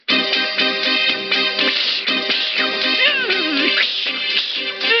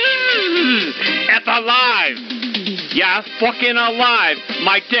fucking alive.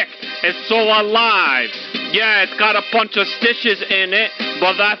 My dick is so alive. Yeah, it's got a bunch of stitches in it,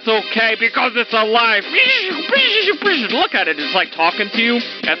 but that's okay because it's alive. Look at it, it's like talking to you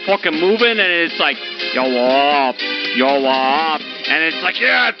and fucking moving, and it's like, yo up, and it's like,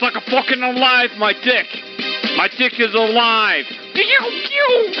 yeah, it's like a fucking alive, my dick. My dick is alive.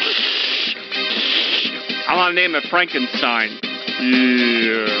 I want to name it Frankenstein.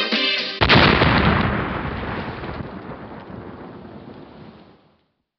 Yeah.